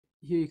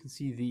here you can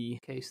see the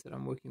case that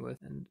I'm working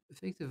with, and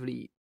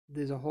effectively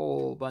there's a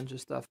whole bunch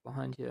of stuff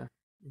behind here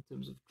in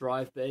terms of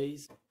drive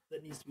bays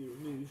that needs to be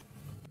removed.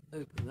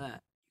 Open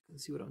that. You can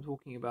see what I'm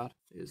talking about.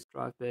 There's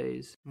drive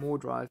bays,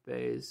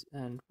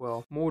 and,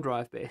 well, more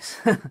drive bays.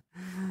 A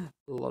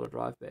lot of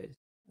drive bays.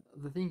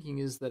 The thinking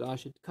is that I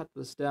should cut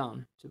this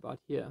down to about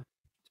here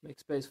to make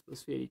space for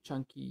this fairly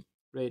chunky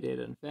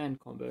radiator and fan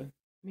combo.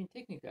 I mean,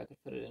 technically I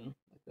could put it in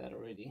like that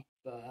already,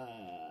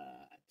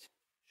 but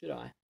should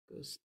I?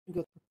 Because we've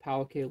got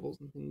power cables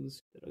and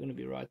things that are going to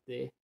be right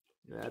there.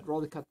 Anyway, I'd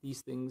rather cut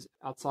these things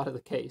outside of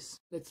the case.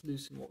 Let's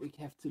loosen what we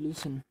have to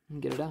loosen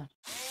and get it out.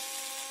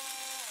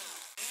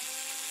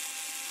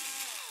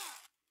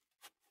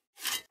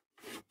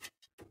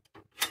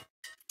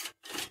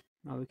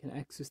 Now we can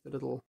access the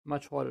little,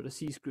 much harder to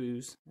see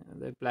screws.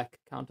 They're black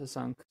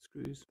countersunk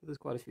screws, but there's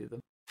quite a few of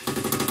them.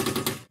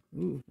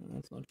 Ooh,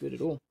 that's not good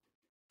at all.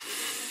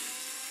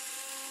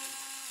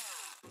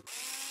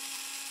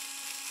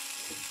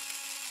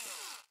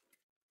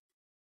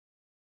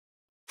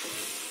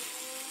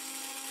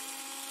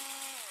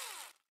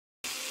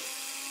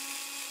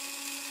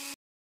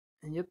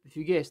 And yep, if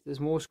you guessed, there's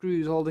more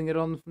screws holding it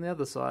on from the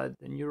other side,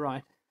 then you're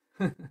right.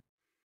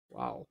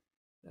 Wow,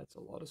 that's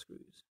a lot of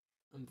screws.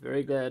 I'm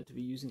very glad to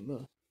be using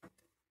this.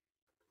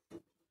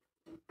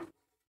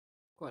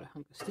 Quite a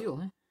hunk of steel,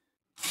 eh?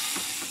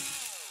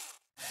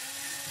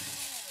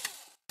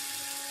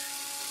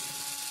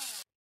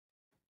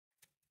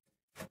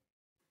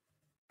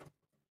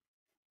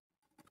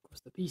 Of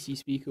course, the PC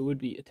speaker would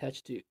be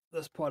attached to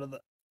this part of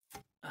the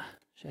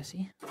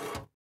chassis.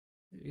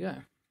 There we go.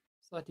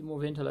 Slightly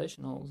more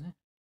ventilation holes, eh?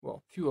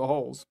 Well, fewer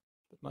holes,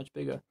 but much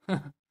bigger.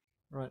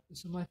 Right,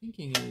 so my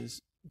thinking is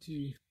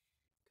to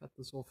cut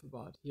this off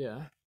about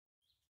here,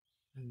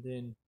 and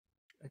then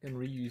I can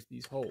reuse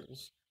these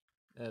holes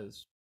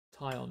as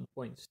tie-on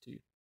points to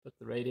put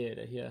the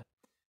radiator here.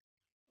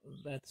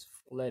 That's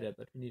for later,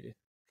 but we need to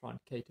try and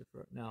cater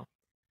for it now.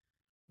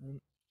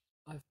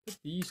 I've put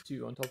these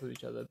two on top of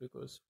each other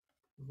because,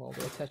 well,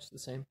 they're attached to the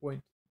same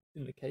point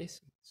in the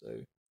case, so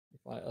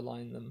if I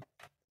align them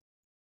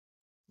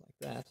like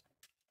that,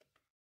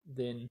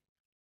 then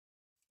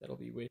that'll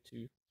be where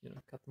to,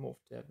 cut them off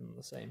to have them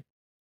the same,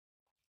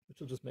 which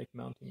will just make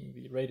mounting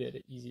the radiator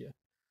easier.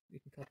 We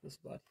can cut this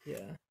about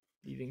here,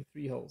 leaving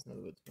 3 holes. In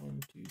other words,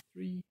 1, 2,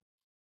 3,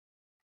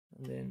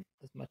 and then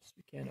as much as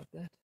we can of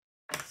that.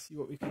 Let's see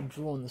what we can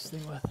draw on this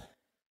thing with.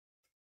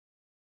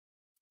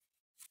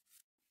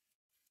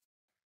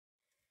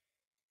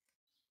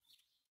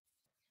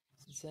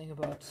 What's it saying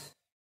about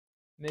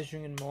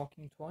measuring and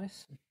marking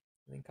twice, and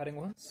then cutting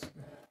once?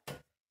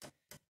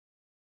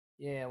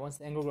 Yeah, once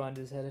the angle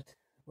grinder's had it,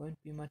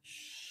 won't be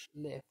much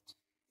left.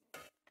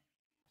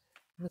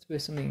 That's where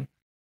something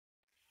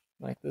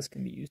like this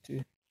can be used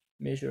to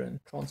measure and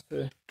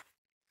transfer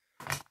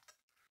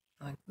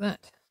like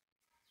that.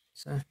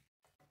 So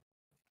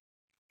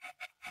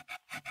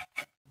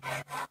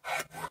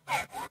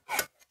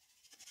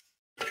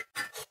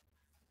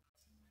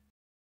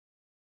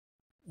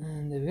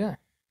and there we go.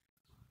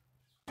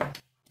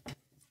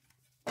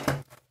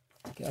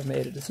 Okay, I've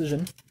made a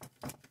decision.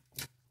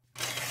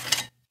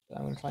 So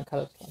I'm going to try and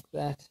cut it like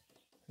that,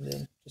 and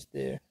then just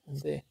there and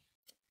there.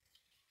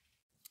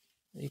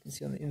 You can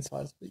see on the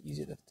inside it's a bit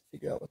easier to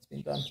figure out what's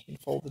been done. It's been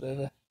folded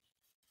over,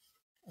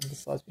 and this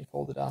side's been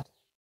folded out.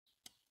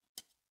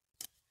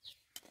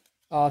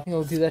 I think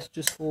I'll do that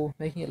just for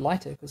making it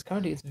lighter, because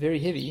currently it's very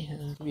heavy,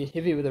 and it'll be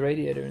heavier with a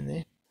radiator in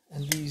there.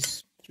 And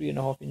these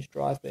 3.5-inch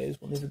drive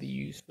bays will never be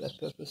used for that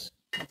purpose.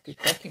 Let's get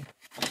cracking,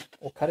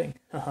 or cutting.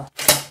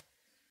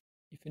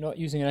 If you're not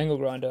using an angle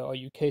grinder, are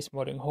you case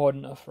modding hard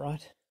enough,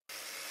 right?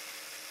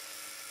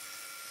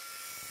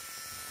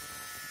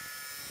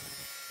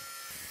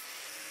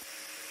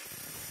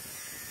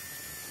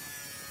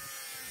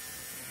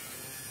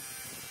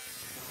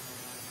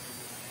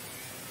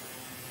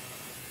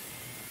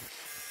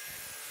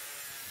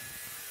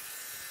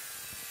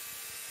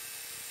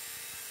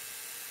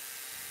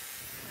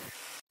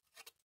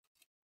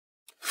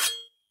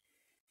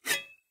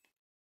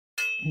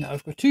 Now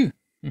I've got 2.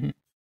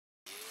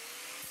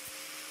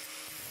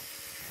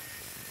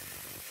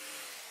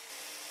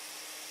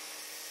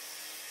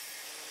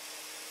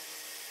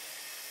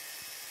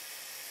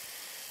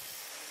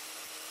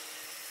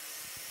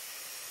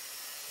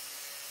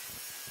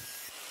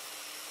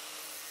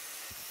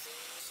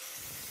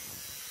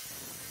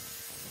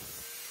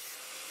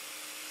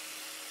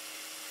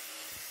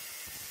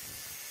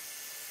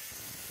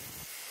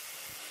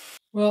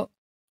 Well,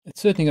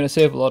 it's certainly going to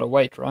save a lot of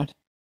weight, right?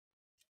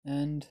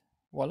 And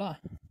voila.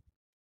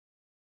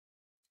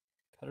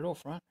 Cut it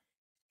off, right?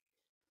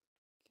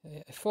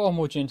 Okay, a far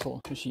more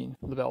gentle machine,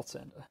 the belt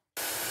sander.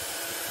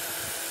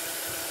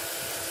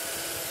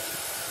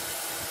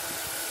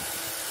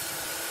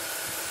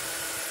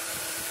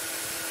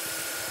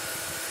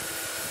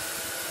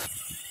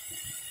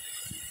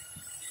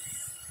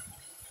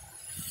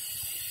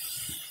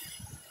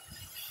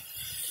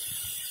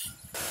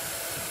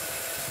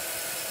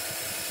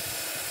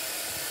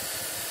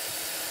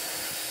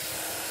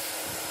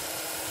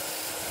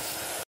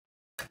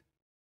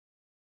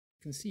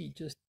 can see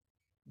just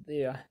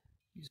there, I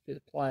used a bit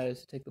of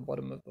pliers to take the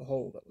bottom of the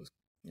hole that was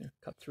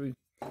cut through.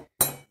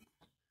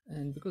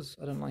 And because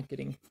I don't like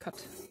getting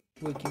cut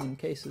working in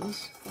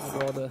cases,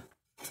 I'd rather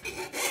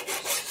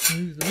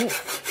smooth them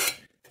off.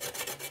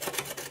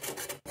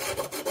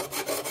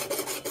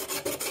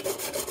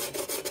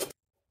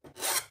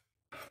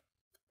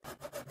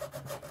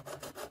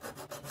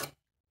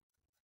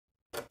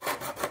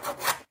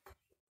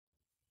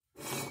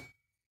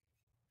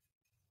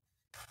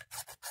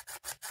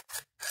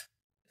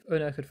 If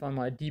only I could find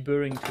my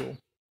deburring tool,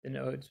 then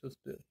I was supposed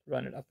to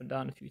run it up and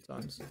down a few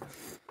times.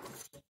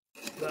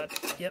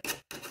 But, yep,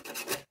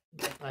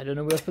 I don't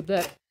know where I put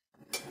that.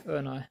 Oh,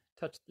 and I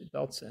touched the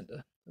belt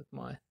sander with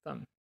my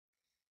thumb.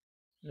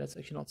 That's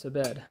actually not so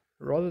bad.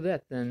 Rather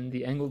that than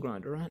the angle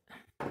grinder, right?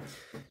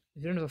 If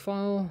you don't have a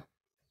file,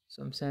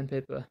 some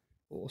sandpaper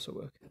will also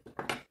work.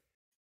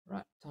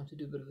 Right, time to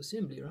do a bit of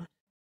assembly, right?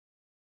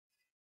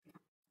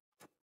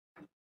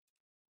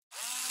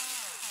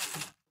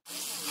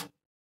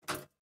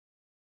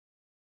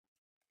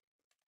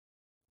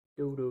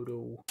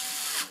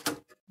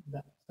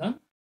 That's done.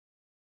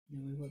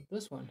 Then we've got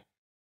this one.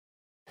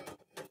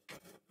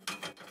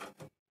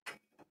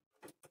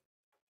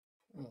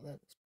 Oh,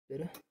 that's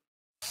better.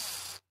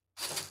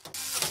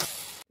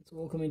 It's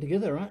all coming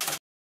together, right?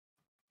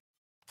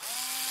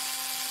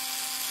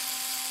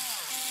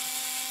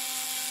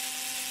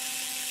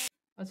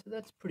 So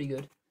that's pretty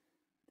good.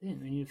 Then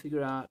we need to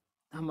figure out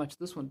how much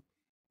this one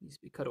needs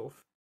to be cut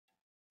off.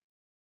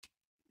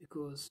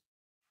 Because,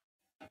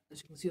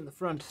 as you can see on the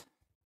front,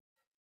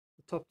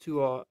 the top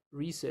two are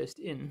recessed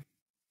in,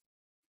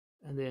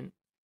 and then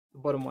the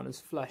bottom one is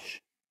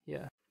flush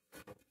here.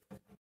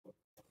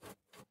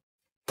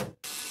 Okay,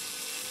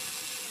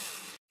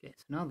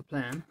 so now the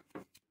plan.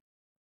 Okay,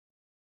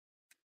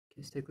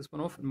 let's take this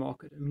one off and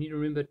mark it. And we need to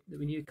remember that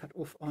we need to cut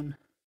off on,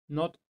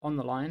 not on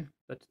the line,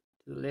 but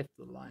to the left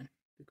of the line,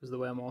 because of the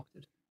way I marked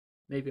it.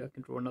 Maybe I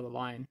can draw another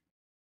line,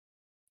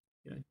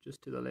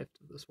 just to the left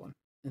of this one,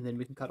 and then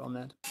we can cut on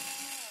that.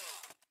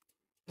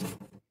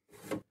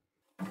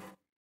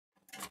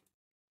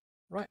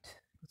 Right,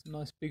 got some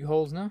nice big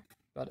holes now,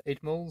 about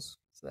 8 mils,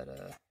 so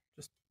that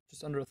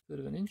just under 1/3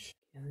 of an inch.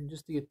 And then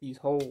just to get these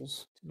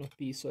holes to not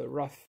be so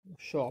rough or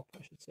sharp,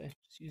 I should say,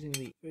 just using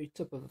the very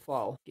tip of the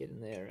file, get in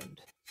there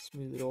and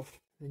smooth it off.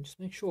 And then just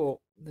make sure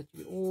that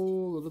you get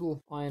all the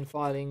little iron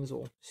filings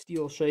or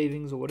steel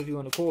shavings or whatever you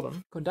want to call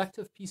them.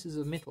 Conductive pieces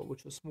of metal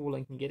which are small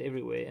and can get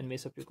everywhere and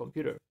mess up your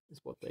computer is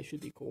what they should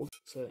be called.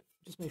 So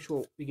just make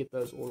sure we get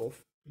those all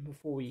off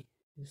before we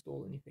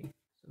install anything.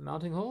 So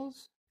mounting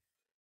holes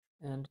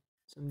and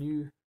some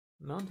new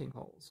mounting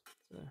holes.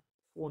 So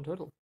 4 in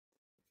total.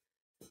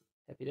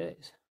 Happy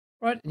days.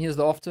 Right, and here's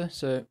the after.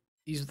 So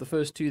these are the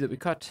first 2 that we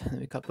cut, and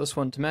we cut this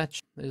one to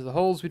match. There's the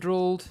holes we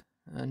drilled,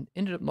 and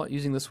ended up not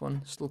using this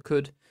one. Still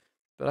could,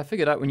 but I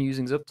figured out when you're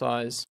using zip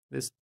ties,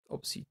 there's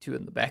obviously 2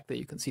 in the back there.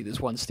 You can see there's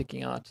one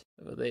sticking out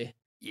over there.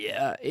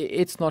 Yeah,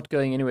 it's not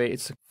going anywhere.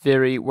 It's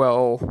very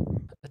well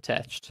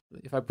attached.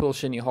 If I pull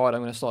shiny hard,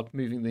 I'm going to start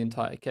moving the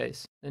entire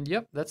case. And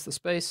yep, that's the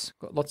space.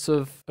 Got lots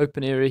of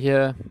open area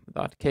here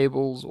without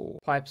cables or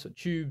pipes or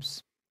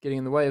tubes getting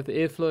in the way of the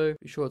airflow.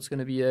 Be sure it's going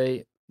to be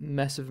a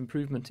massive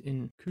improvement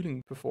in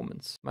cooling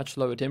performance. Much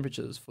lower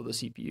temperatures for the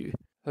CPU.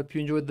 Hope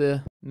you enjoyed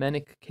the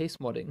manic case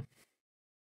modding.